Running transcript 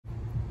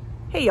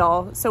Hey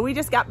y'all, so we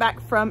just got back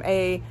from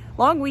a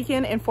long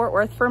weekend in Fort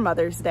Worth for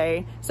Mother's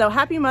Day. So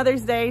happy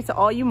Mother's Day to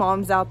all you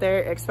moms out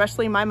there,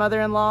 especially my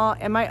mother-in-law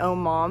and my own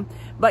mom.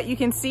 But you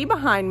can see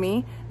behind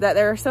me that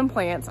there are some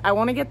plants. I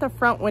want to get the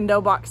front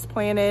window box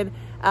planted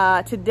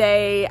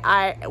today.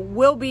 I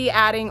will be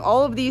adding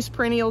all of these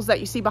perennials that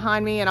you see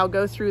behind me, and I'll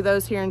go through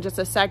those here in just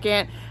a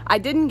second. I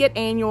didn't get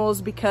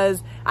annuals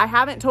because I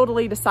haven't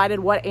totally decided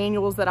what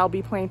annuals that I'll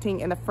be planting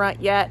in the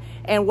front yet,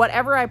 and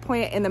whatever I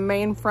plant in the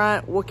main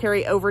front will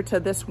carry over to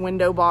this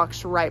window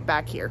box right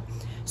back here.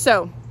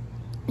 So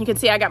you can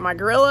see I got my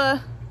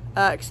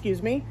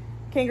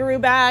kangaroo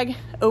bag.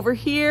 Over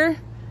here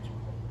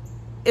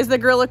is the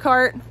gorilla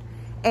cart,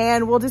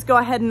 and we'll just go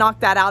ahead and knock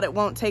that out. It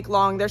won't take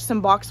long. There's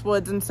some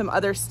boxwoods and some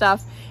other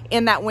stuff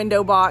in that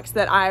window box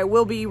that I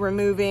will be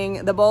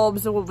removing. The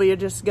bulbs will be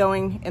just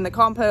going in the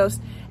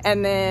compost,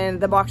 and then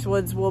the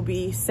boxwoods will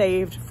be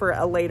saved for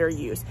a later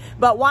use.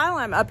 But while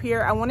I'm up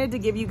here, I wanted to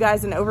give you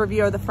guys an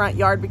overview of the front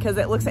yard because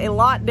it looks a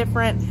lot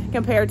different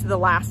compared to the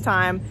last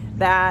time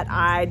that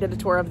I did a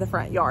tour of the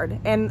front yard.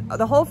 And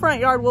the whole front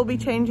yard will be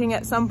changing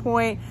at some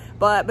point,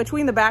 but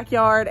between the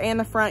backyard and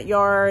the front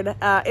yard,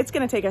 it's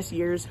gonna take us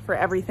years for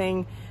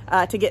everything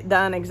to get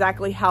done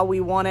exactly how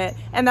we want it.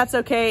 And that's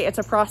okay, it's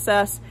a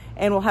process,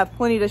 and we'll have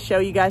plenty to show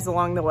you guys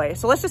along the way.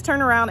 So let's just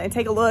turn around and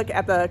take a look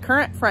at the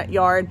current front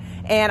yard,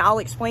 and I'll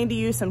explain to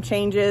you some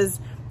changes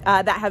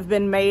that have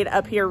been made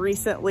up here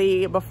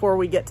recently before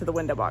we get to the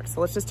window box.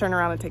 So let's just turn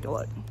around and take a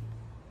look.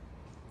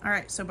 All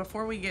right, so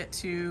before we get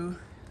to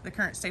the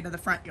current state of the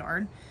front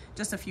yard,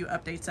 just a few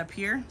updates up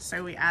here.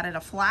 So we added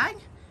a flag,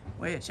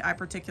 which I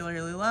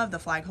particularly love. The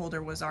flag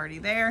holder was already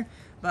there,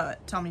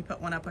 but Tommy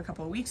put one up a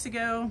couple of weeks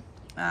ago.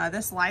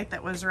 This light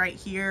that was right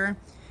here,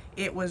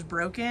 it was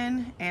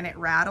broken and it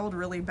rattled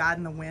really bad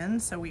in the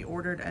wind. So we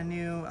ordered a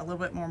new, a little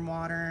bit more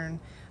modern,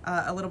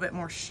 a little bit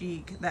more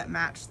chic that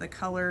matched the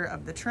color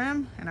of the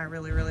trim, and I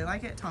really, really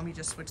like it. Tommy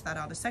just switched that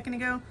out a second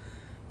ago.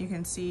 You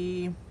can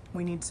see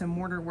we need some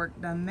mortar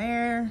work done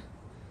there.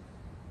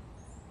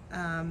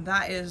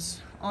 That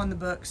is on the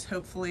books,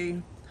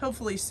 hopefully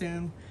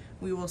soon.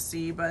 We will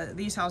see, but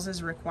these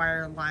houses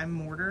require lime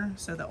mortar.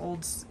 So the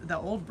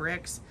old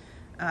bricks,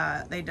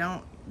 they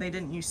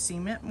didn't use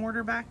cement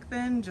mortar back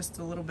then. Just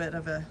a little bit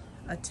of a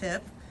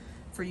tip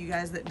for you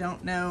guys that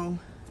don't know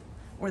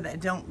or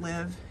that don't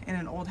live in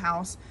an old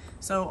house.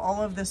 So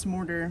all of this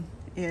mortar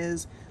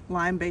is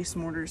lime-based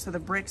mortar. So the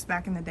bricks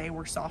back in the day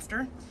were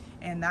softer,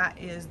 and that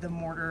is the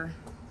mortar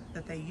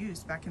that they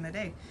used back in the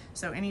day.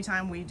 So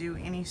anytime we do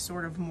any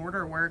sort of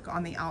mortar work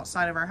on the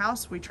outside of our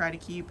house, we try to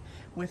keep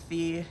with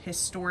the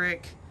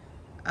historic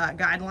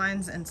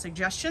guidelines and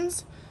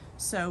suggestions.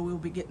 So we'll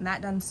be getting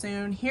that done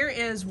soon. Here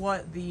is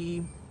what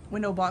the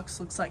window box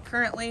looks like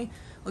currently.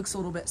 Looks a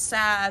little bit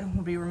sad.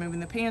 We'll be removing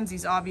the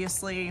pansies,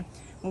 obviously.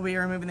 We'll be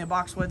removing the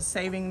boxwoods,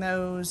 saving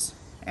those,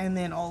 and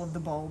then all of the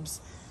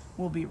bulbs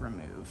will be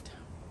removed.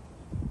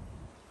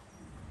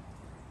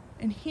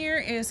 And here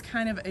is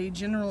kind of a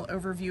general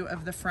overview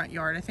of the front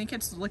yard. I think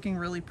it's looking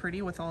really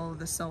pretty with all of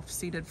the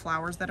self-seeded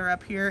flowers that are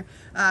up here.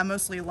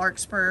 Mostly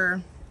larkspur,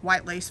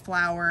 white lace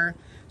flower,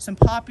 some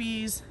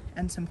poppies,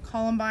 and some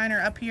columbine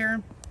are up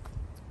here.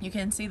 You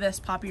can see this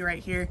poppy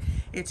right here.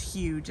 It's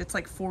huge. It's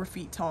like 4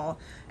 feet tall.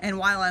 And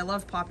while I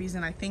love poppies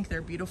and I think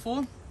they're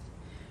beautiful,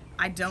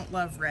 I don't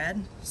love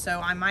red. So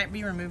I might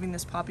be removing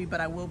this poppy,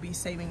 but I will be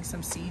saving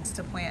some seeds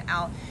to plant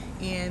out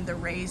in the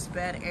raised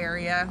bed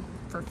area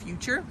for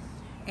future.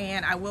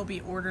 And I will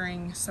be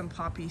ordering some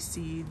poppy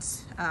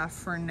seeds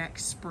for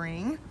next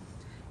spring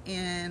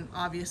in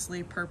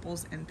obviously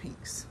purples and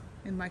pinks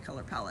in my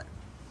color palette.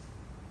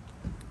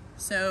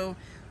 So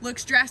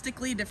looks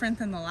drastically different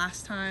than the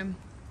last time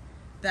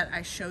that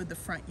I showed the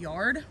front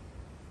yard.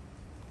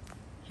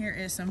 Here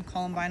is some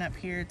columbine up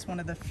here. It's one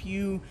of the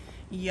few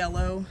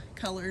yellow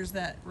colors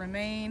that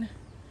remain.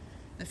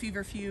 The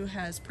feverfew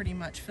has pretty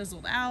much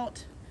fizzled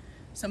out.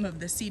 Some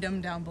of the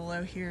sedum down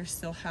below here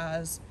still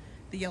has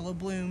the yellow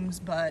blooms,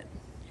 but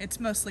it's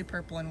mostly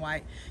purple and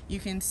white. You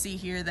can see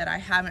here that I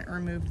haven't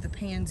removed the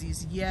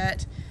pansies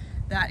yet.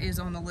 That is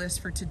on the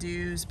list for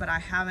to-dos, but I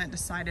haven't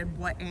decided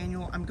what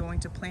annual I'm going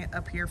to plant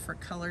up here for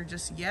color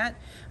just yet.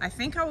 I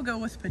think I will go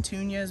with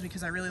petunias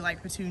because I really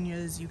like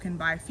petunias. You can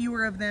buy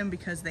fewer of them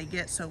because they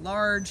get so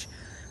large.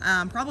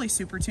 Probably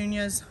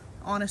supertunias,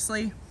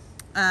 honestly.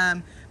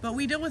 But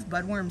we deal with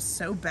budworms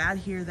so bad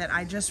here that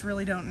I just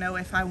really don't know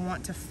if I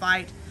want to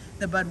fight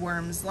the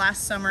budworms.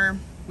 Last summer,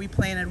 we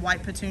planted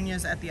white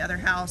petunias at the other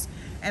house,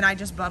 and I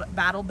just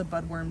battled the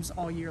budworms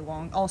all year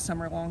long, all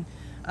summer long.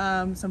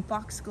 Some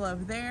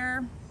foxglove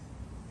there,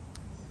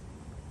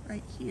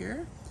 right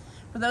here.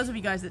 For those of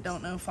you guys that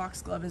don't know,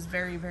 foxglove is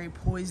very, very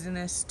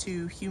poisonous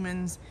to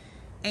humans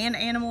and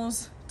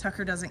animals.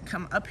 Tucker doesn't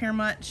come up here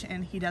much,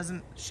 and he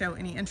doesn't show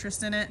any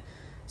interest in it,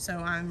 so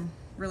I'm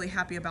really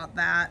happy about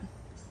that.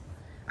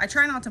 I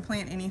try not to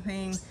plant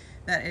anything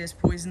that is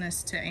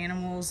poisonous to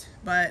animals,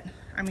 but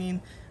I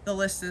mean, the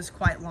list is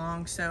quite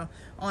long, so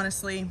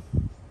honestly,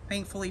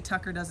 thankfully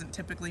Tucker doesn't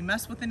typically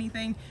mess with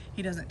anything.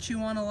 He doesn't chew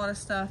on a lot of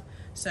stuff,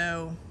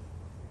 so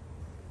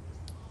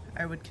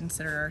I would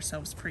consider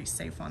ourselves pretty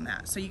safe on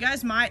that. So you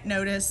guys might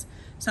notice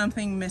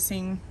something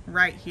missing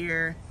right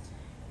here,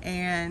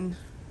 and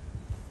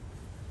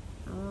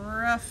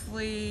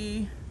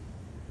roughly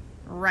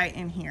right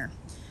in here.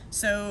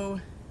 So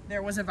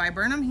there was a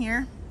viburnum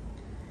here,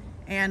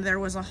 and there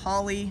was a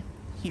holly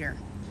here.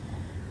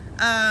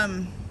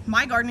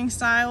 My gardening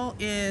style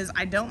is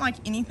I don't like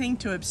anything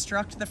to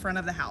obstruct the front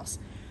of the house.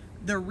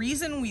 The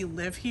reason we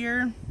live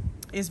here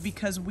is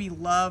because we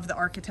love the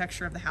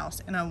architecture of the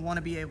house, and I want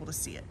to be able to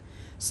see it.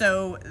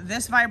 So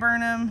this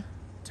viburnum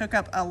took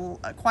up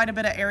quite a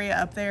bit of area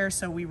up there,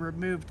 so we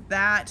removed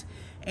that,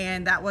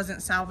 and that wasn't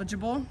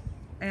salvageable.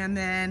 And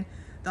then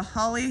the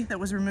holly that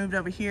was removed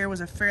over here was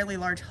a fairly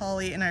large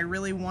holly, and I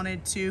really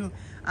wanted to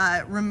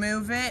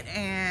remove it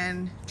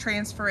and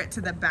transfer it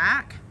to the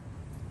back.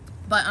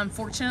 But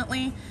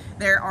unfortunately,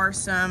 there are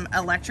some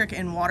electric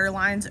and water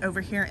lines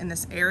over here in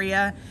this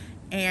area,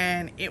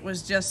 and it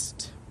was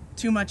just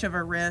too much of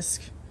a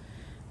risk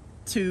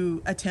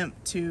to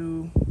attempt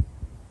to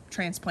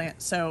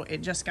transplant, so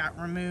it just got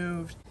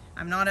removed.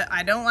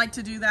 I don't like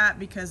to do that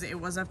because it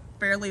was a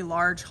fairly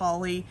large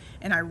holly,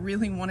 and I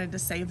really wanted to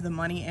save the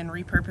money and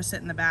repurpose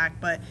it in the back,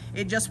 but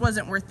it just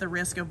wasn't worth the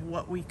risk of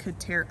what we could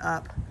tear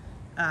up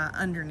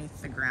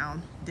underneath the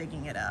ground,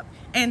 digging it up,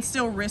 and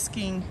still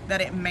risking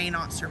that it may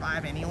not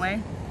survive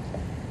anyway.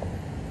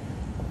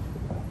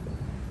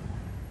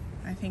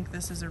 I think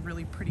this is a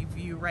really pretty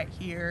view right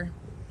here.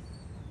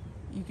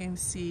 You can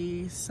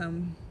see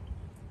some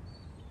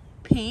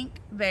pink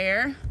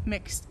there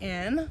mixed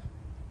in.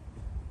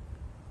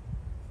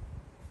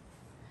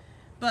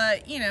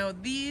 But you know,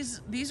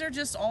 these are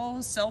just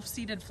all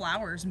self-seeded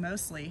flowers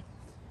mostly.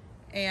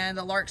 And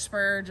the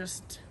larkspur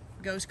just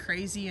goes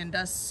crazy and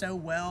does so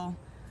well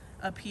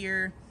up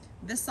here.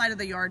 This side of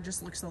the yard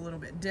just looks a little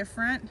bit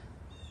different.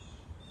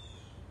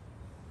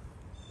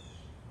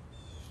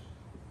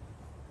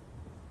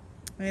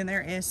 And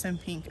there is some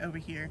pink over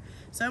here.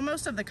 So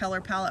most of the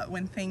color palette,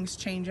 when things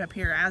change up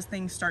here, as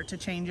things start to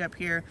change up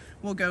here,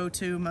 will go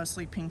to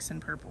mostly pinks and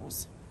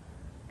purples.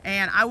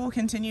 And I will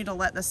continue to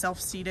let the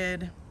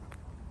self-seeded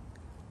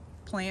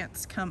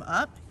plants come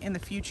up in the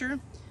future.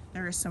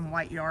 There is some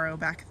white yarrow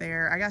back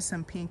there. I got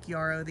some pink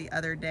yarrow the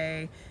other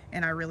day,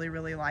 and I really,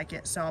 really like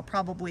it. So I'll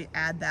probably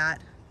add that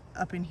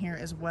up in here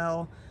as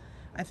well.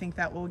 I think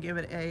that will give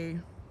it a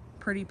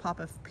pretty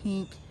pop of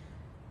pink,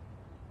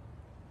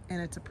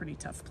 and it's a pretty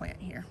tough plant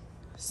here.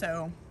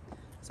 So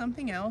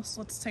something else,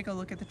 let's take a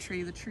look at the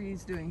tree. The tree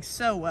is doing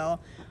so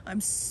well.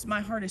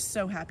 My heart is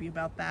so happy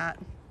about that.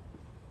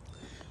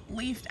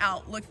 Leafed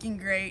out, looking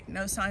great.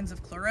 No signs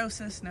of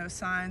chlorosis, no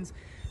signs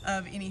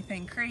of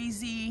anything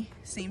crazy.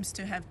 Seems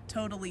to have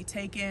totally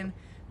taken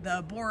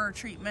the borer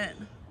treatment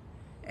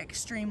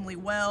extremely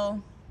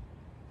well.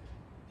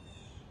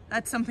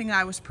 That's something that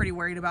I was pretty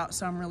worried about,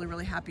 so I'm really,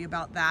 really happy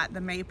about that. The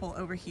maple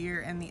over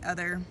here and the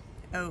other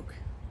oak,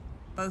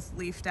 both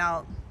leafed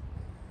out,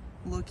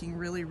 looking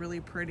really,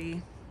 really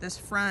pretty. This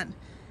front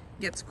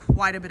gets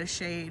quite a bit of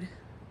shade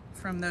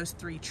from those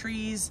three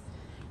trees,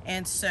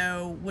 and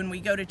so when we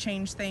go to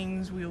change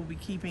things, we will be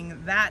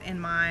keeping that in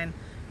mind.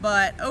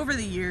 But over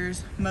the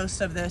years, most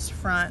of this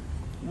front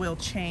will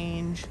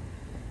change,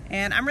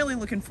 and I'm really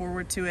looking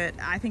forward to it.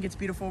 I think it's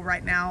beautiful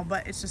right now,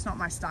 but it's just not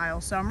my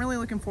style. So I'm really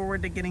looking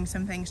forward to getting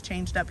some things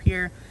changed up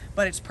here,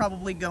 but it's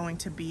probably going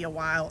to be a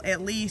while, at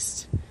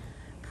least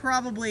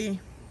probably,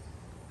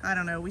 I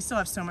don't know. We still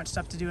have so much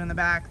stuff to do in the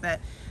back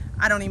that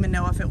I don't even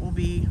know if it will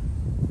be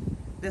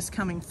this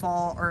coming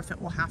fall or if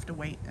it will have to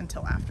wait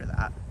until after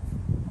that.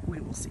 We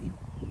will see.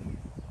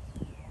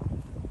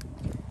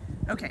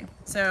 Okay,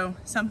 so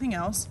something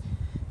else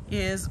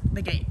is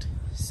the gate.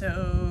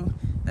 So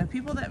the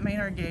people that made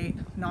our gate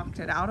knocked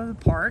it out of the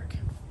park,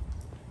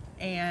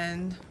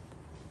 and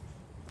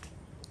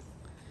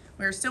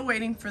we're still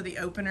waiting for the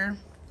opener,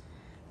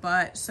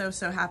 but so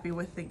happy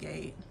with the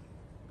gate.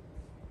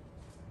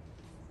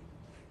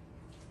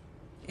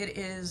 It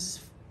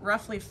is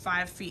roughly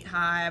 5 feet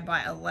high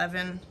by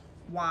 11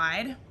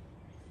 wide.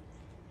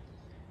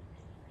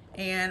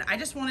 And I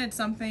just wanted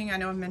something, I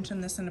know I've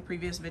mentioned this in a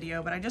previous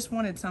video, but I just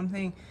wanted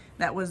something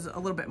that was a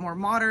little bit more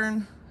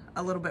modern,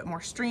 a little bit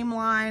more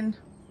streamlined.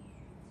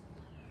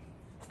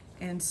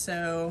 And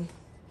so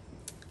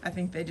I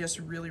think they just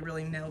really,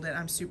 really nailed it.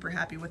 I'm super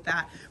happy with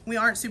that. We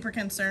aren't super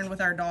concerned with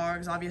our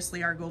dogs.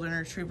 Obviously our golden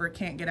retriever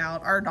can't get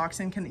out. Our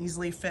dachshund can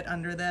easily fit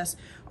under this.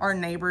 Our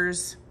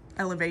neighbor's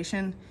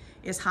elevation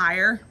is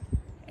higher,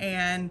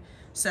 and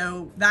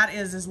so that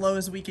is as low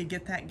as we could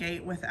get that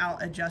gate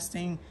without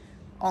adjusting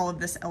all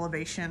of this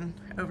elevation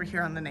over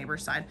here on the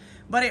neighbor's side.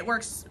 But it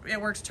works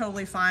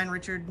totally fine.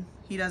 Richard,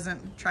 he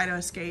doesn't try to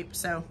escape,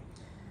 so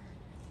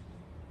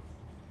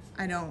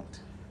I don't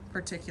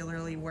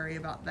particularly worry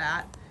about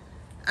that.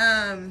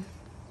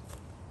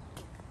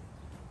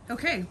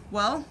 Okay,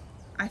 well,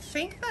 I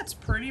think that's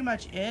pretty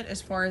much it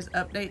as far as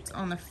updates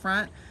on the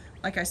front.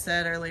 Like I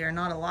said earlier,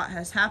 not a lot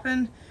has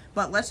happened,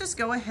 but let's just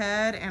go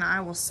ahead and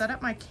I will set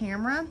up my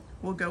camera.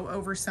 We'll go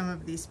over some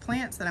of these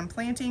plants that I'm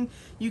planting.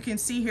 You can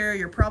see here,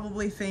 you're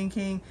probably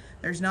thinking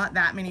there's not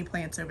that many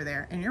plants over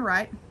there, and you're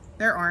right,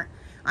 there aren't.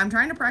 I'm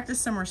trying to practice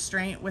some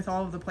restraint with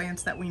all of the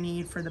plants that we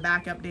need for the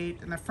back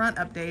update and the front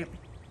update.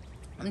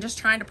 I'm just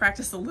trying to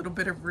practice a little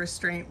bit of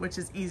restraint, which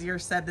is easier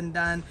said than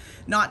done,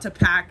 not to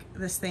pack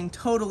this thing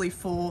totally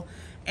full.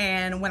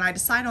 And when I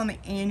decide on the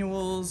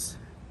annuals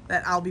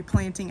that I'll be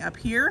planting up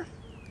here,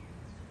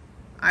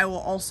 I will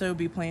also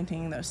be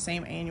planting those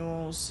same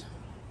annuals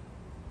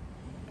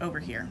over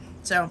here.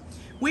 So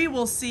we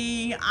will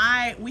see.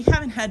 We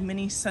haven't had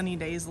many sunny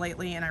days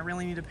lately, and I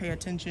really need to pay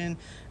attention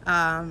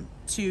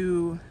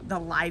to the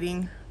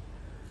lighting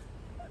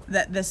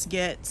that this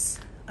gets.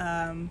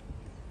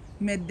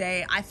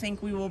 Midday, I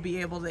think we will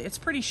be able to, it's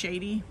pretty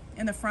shady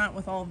in the front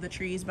with all of the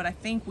trees, but I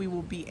think we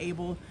will be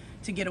able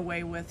to get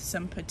away with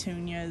some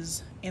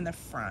petunias in the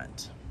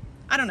front.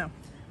 I don't know,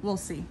 we'll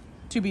see,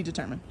 to be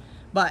determined.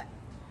 But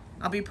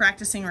I'll be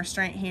practicing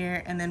restraint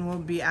here, and then we'll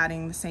be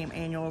adding the same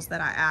annuals that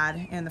I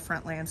add in the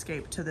front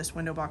landscape to this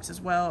window box as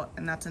well,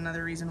 and that's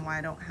another reason why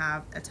I don't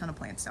have a ton of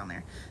plants down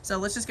there. So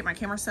let's just get my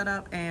camera set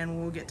up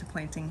and we'll get to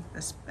planting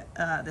this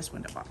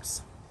window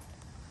box.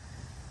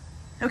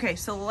 Okay,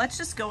 so let's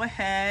just go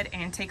ahead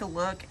and take a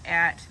look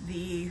at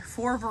the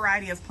 4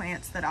 variety of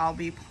plants that I'll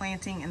be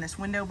planting in this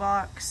window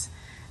box.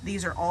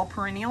 These are all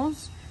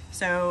perennials,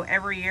 so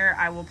every year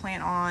I will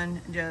plan on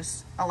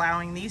just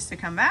allowing these to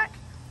come back,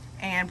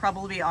 and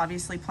probably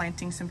obviously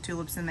planting some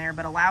tulips in there,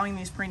 but allowing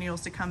these perennials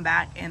to come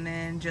back and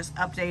then just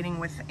updating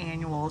with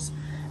annuals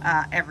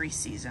every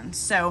season.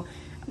 So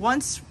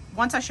once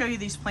I show you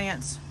these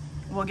plants,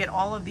 we'll get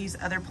all of these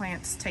other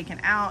plants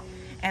taken out,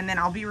 and then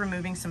I'll be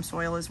removing some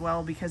soil as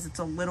well because it's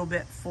a little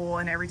bit full,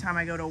 and every time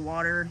I go to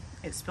water,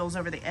 it spills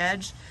over the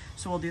edge.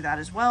 So we'll do that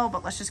as well,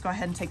 but let's just go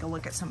ahead and take a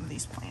look at some of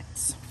these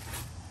plants.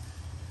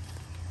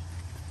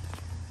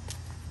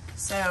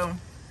 So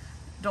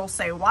Dulce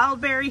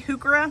Wildberry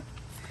Heuchera,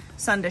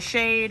 sun to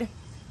shade.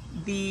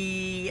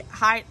 The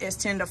height is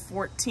 10 to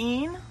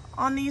 14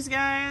 on these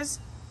guys.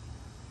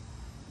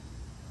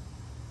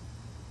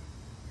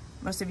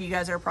 Most of you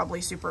guys are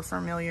probably super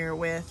familiar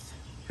with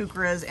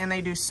Heucheras, and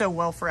they do so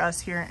well for us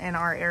here in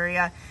our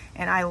area,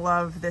 and I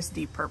love this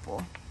deep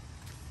purple.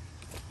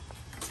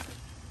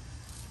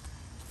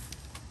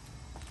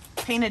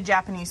 Painted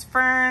Japanese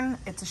Fern,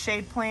 it's a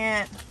shade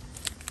plant,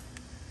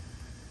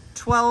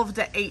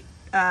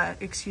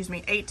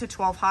 8 to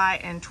 12 high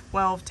and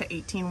 12 to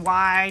 18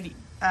 wide.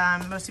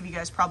 Most of you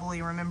guys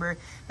probably remember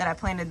that I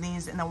planted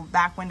these in the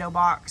back window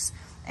box,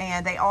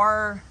 and they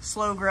are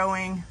slow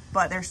growing,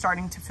 but they're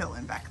starting to fill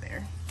in back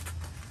there.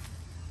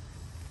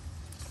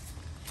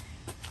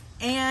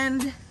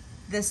 And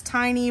this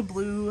tiny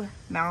blue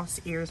mouse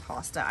ears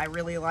hosta. I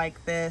really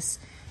like this.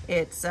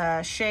 It's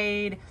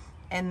shade,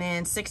 and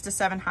then 6 to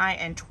 7 high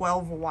and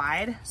 12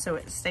 wide, so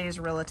it stays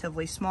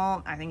relatively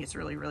small. I think it's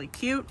really, really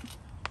cute.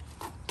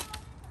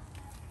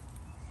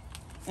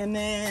 And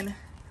then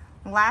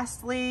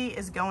lastly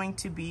is going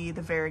to be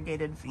the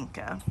variegated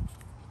vinca.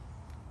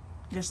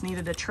 Just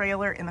needed a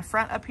trailer in the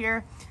front up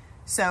here.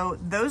 So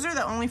those are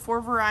the only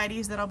 4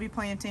 varieties that I'll be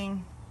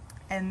planting,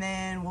 and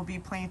then we'll be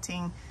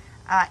planting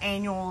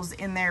annuals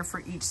in there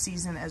for each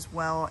season as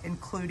well,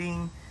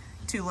 including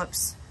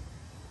tulips,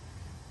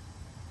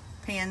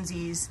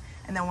 pansies,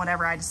 and then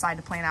whatever I decide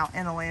to plant out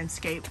in the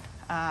landscape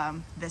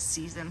this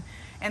season.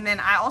 And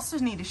then I also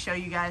need to show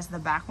you guys the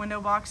back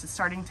window box. It's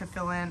starting to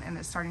fill in, and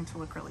it's starting to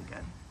look really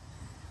good.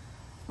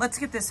 Let's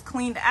get this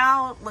cleaned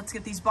out. Let's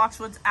get these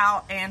boxwoods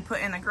out and put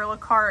in a Gorilla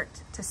cart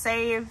to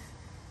save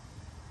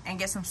and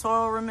get some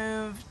soil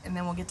removed, and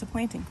then we'll get to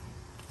planting.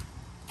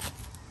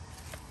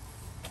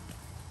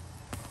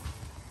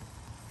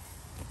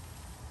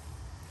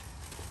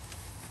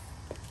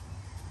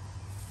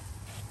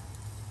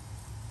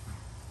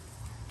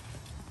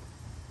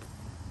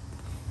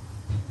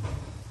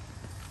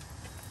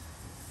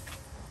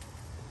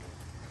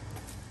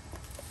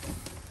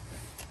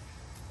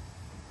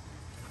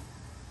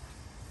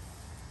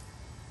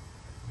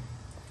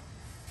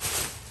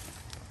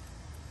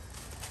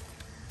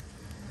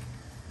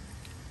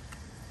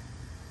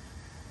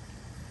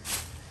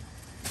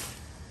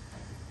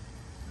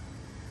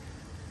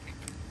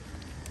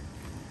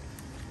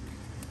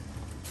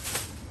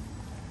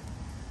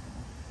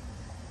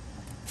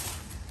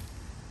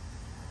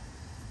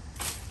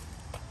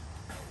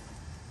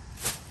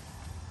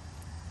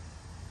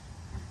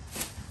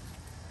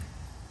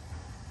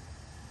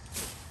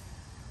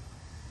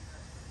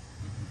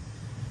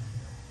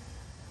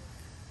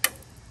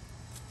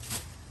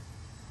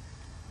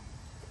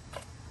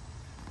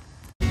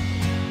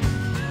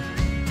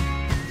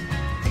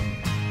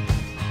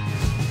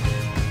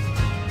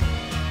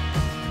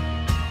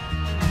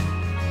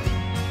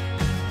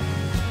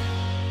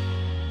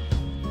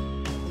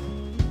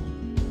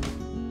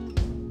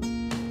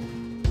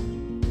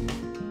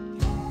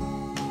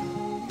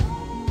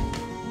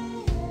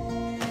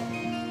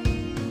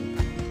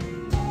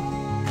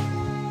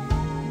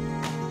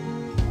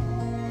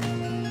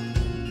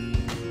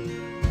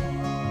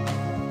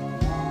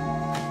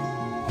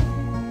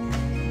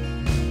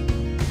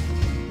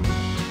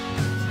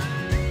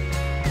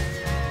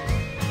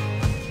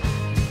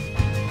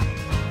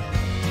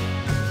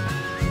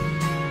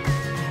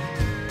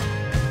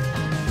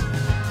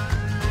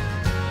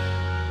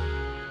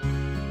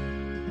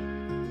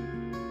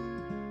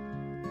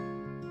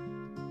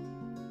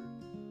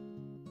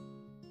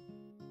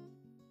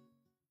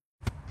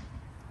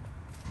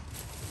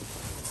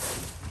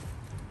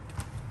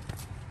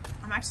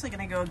 actually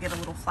gonna go get a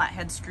little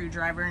flathead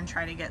screwdriver and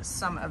try to get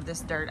some of this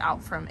dirt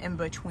out from in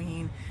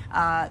between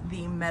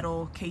the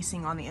metal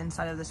casing on the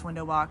inside of this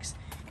window box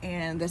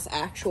and this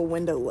actual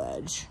window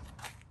ledge.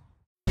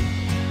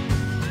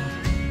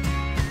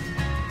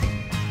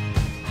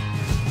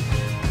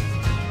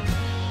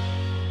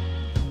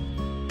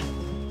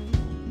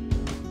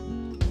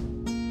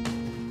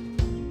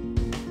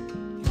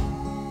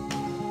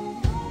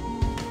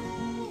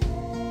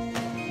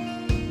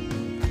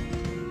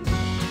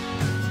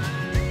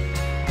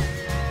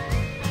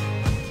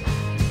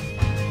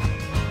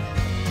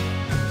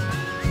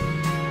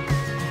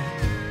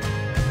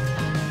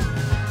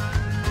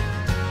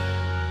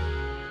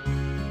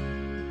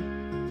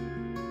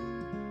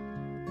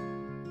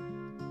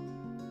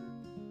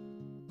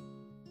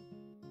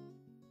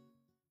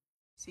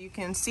 So you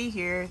can see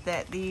here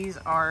that these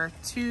are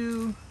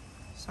two,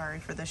 sorry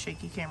for the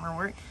shaky camera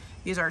work,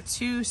 these are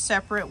two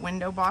separate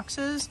window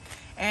boxes,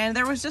 and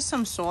there was just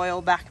some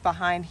soil back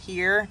behind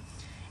here,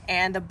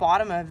 and the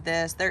bottom of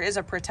this, there is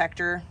a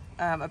protector,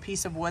 a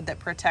piece of wood that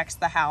protects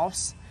the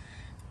house,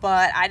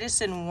 but I just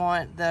didn't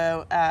want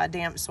the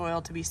damp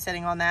soil to be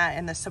sitting on that,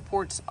 and the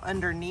supports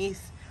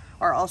underneath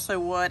are also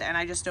wood, and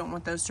I just don't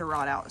want those to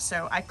rot out.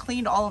 So I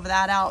cleaned all of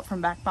that out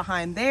from back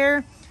behind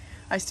there.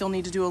 I still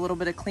need to do a little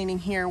bit of cleaning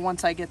here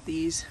once I get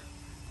these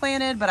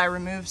planted, but I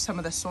removed some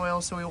of the soil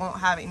so we won't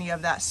have any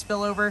of that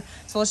spillover.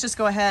 So let's just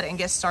go ahead and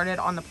get started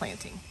on the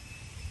planting.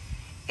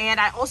 And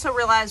I also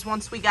realized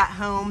once we got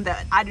home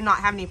that I do not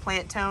have any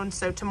plant tone.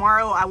 So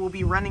tomorrow I will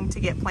be running to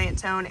get plant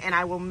tone, and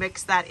I will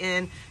mix that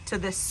in to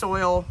this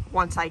soil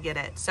once I get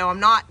it. So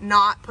I'm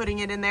not putting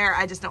it in there.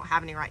 I just don't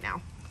have any right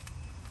now.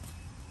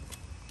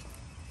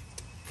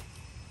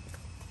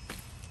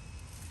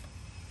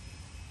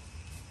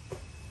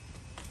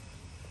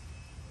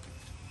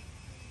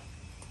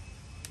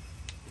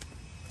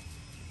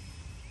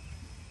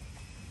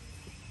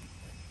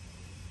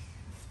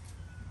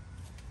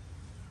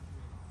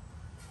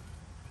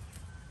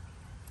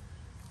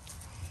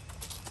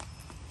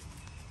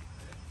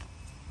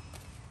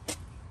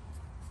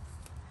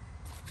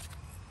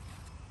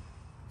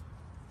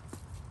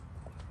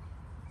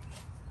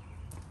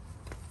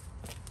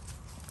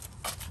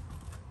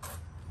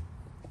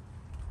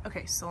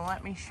 Okay, so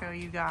let me show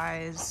you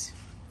guys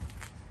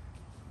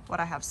what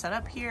I have set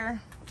up here.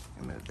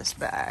 Remove this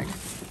bag.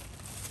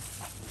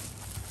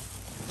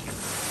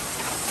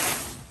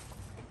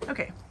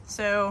 Okay,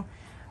 so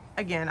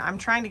again, I'm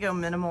trying to go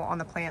minimal on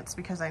the plants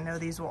because I know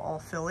these will all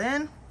fill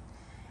in,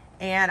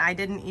 and I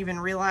didn't even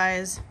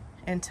realize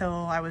until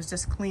I was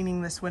just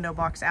cleaning this window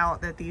box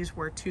out that these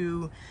were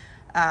two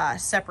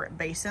separate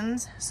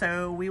basins.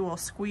 So we will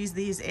squeeze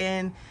these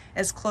in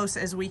as close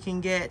as we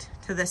can get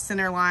to the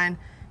center line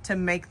to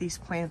make these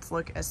plants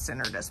look as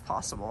centered as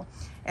possible.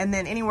 And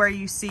then anywhere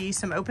you see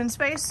some open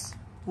space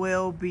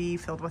will be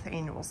filled with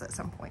annuals at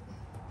some point.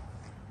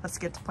 Let's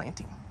get to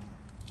planting.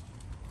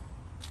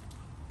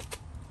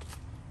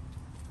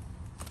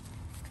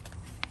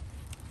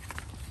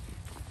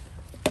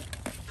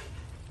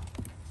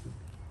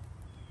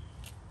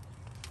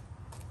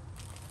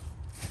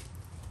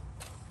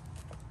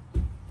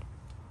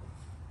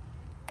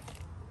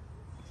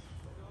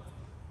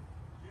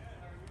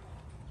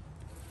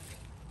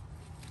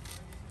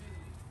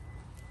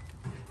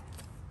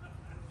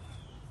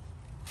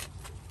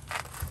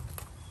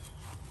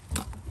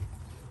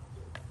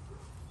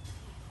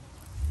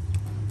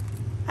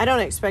 I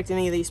don't expect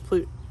any of these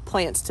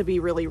plants to be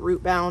really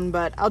root bound,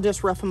 but I'll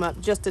just rough them up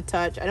just a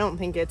touch. I don't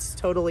think it's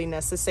totally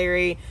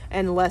necessary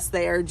unless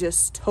they are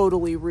just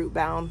totally root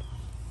bound.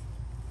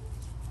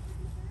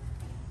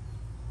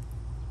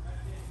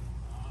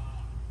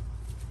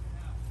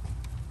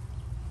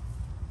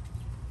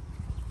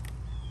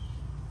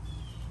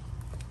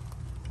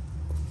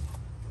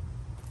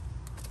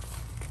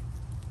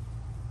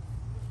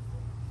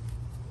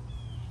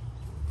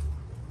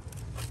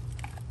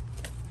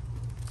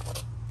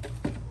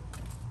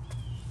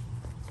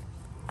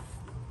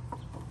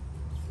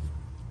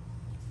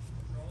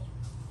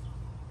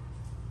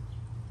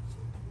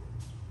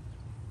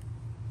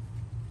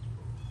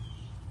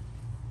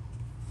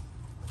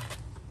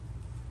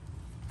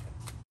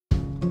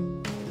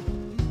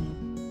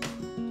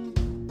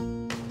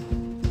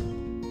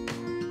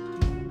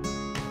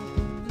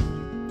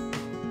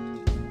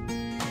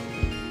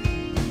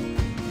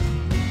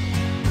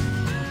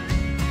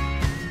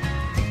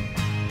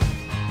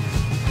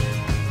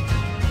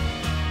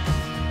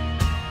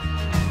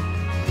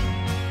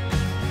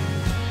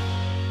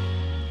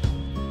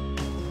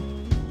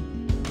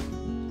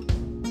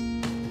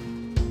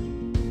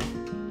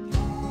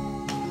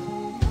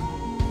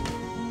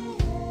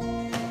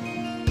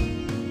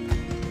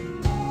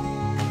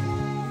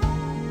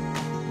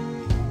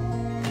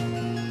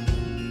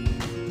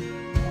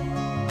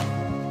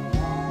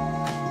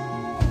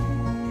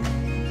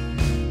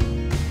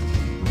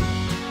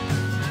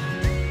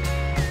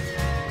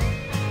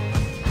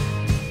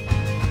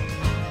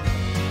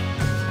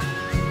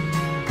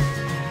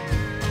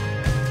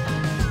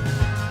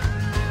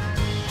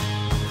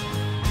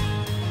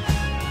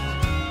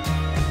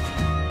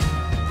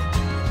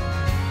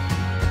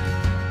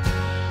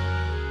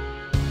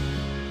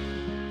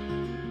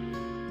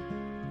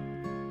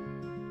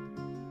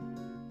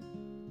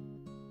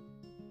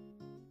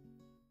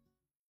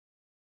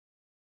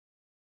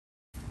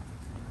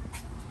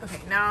 Okay,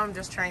 now I'm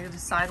just trying to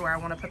decide where I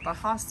want to put the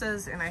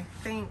hostas, and I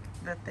think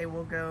that they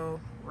will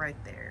go right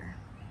there.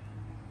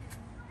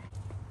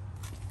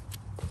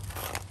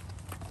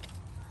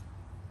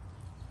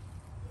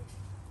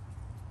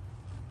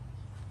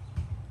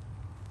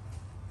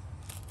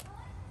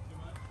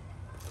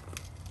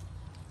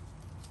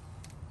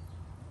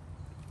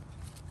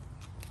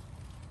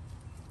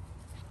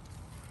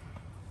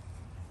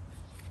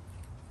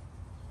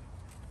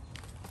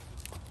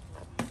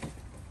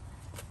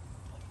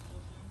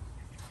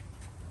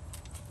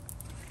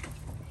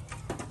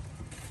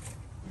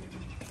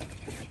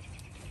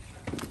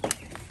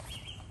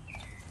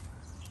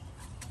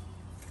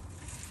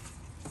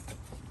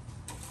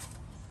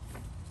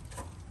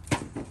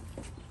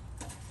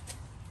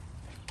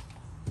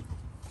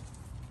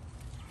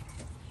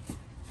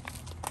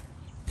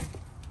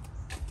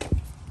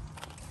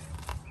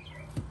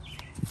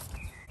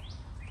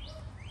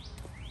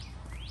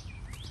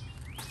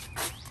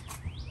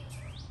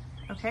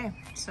 Okay,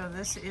 so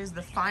this is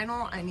the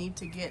final. I need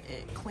to get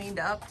it cleaned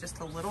up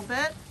just a little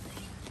bit.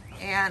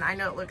 And I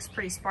know it looks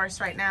pretty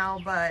sparse right now,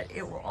 but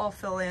it will all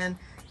fill in.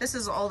 This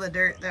is all the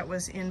dirt that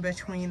was in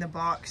between the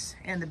box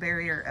and the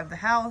barrier of the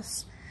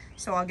house.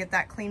 So I'll get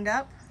that cleaned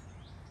up.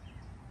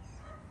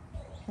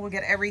 We'll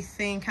get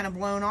everything kind of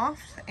blown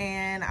off,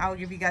 and I'll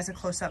give you guys a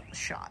close-up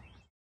shot.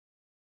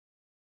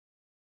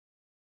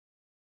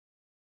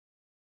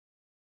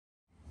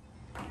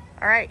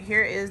 All right,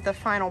 here is the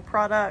final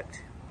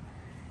product.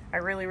 I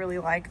really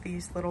like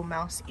these little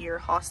mouse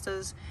ear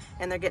hostas,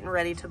 and they're getting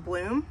ready to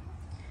bloom.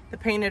 The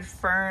painted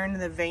fern,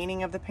 the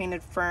veining of the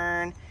painted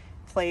fern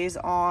plays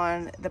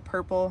on the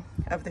purple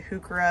of the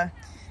heuchera,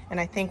 and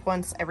I think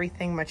once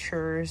everything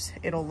matures,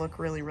 it'll look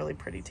really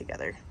pretty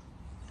together.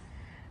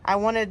 I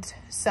wanted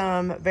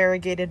some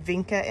variegated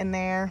vinca in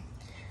there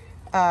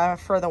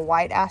for the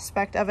white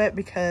aspect of it,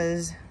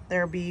 because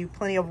there'll be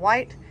plenty of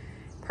white,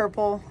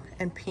 purple,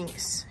 and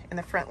pinks in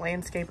the front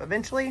landscape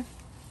eventually.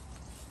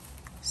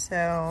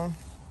 So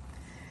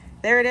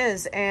there it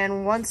is.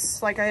 And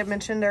once, like I had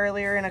mentioned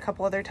earlier and a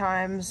couple other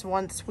times,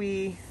 once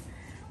we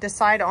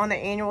decide on the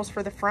annuals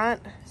for the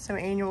front, some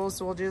annuals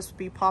will just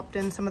be popped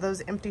in some of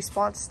those empty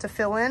spots to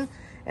fill in.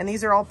 And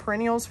these are all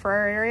perennials for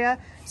our area.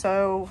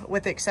 So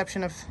with the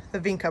exception of the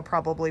vinca,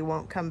 probably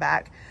won't come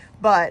back,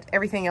 but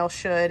everything else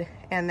should.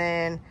 And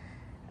then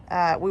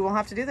we won't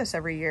have to do this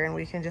every year, and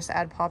we can just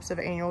add pops of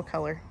annual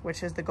color,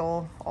 which is the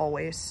goal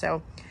always.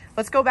 So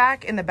let's go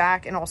back in the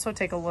back and also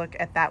take a look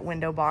at that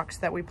window box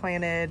that we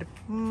planted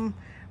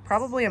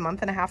probably a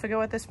month and a half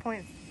ago at this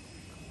point.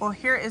 Well,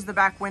 here is the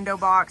back window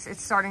box.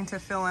 It's starting to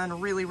fill in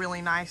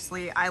really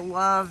nicely. I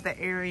love the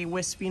airy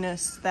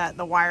wispiness that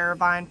the wire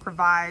vine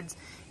provides.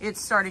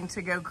 It's starting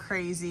to go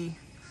crazy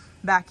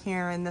back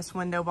here in this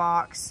window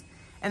box,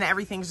 and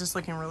everything's just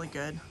looking really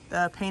good.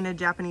 The painted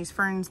Japanese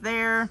ferns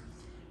there,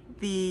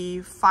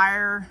 the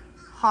fire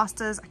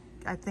hostas,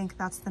 I think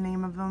that's the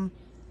name of them.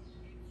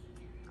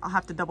 I'll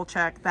have to double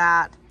check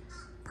that.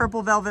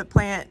 Purple velvet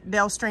plant,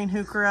 Dalestrain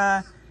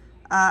heuchera,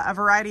 a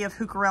variety of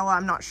heucherella.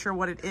 I'm not sure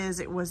what it is.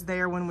 It was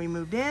there when we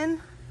moved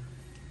in.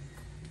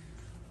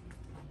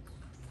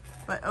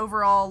 But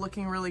overall,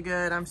 looking really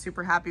good. I'm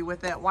super happy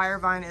with it. Wire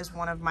vine is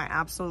one of my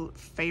absolute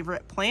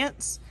favorite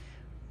plants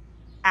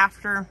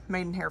after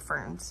maidenhair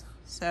ferns.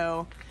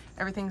 So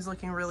everything's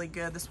looking really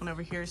good. This one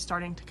over here is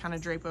starting to kind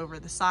of drape over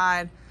the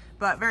side,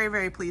 but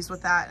very pleased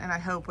with that. And I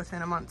hope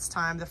within a month's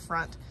time, the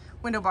front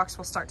window box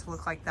will start to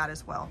look like that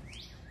as well.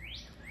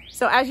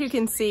 So as you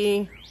can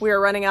see, we are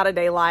running out of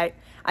daylight.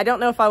 I don't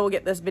know if I will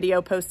get this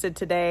video posted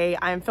today.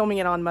 I'm filming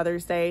it on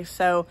Mother's Day,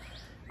 so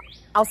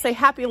I'll say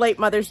happy late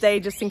Mother's Day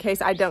just in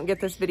case I don't get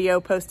this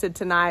video posted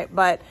tonight.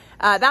 But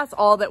that's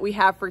all that we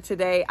have for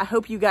today. I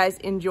hope you guys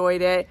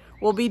enjoyed it.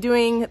 We'll be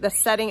doing the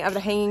setting of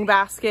the hanging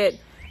basket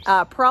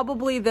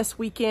probably this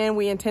weekend.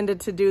 We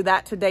intended to do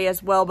that today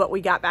as well, but we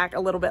got back a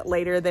little bit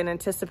later than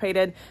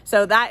anticipated.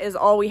 So that is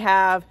all we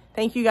have.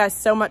 Thank you guys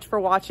so much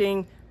for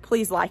watching.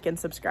 Please like and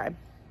subscribe.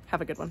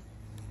 Have a good one.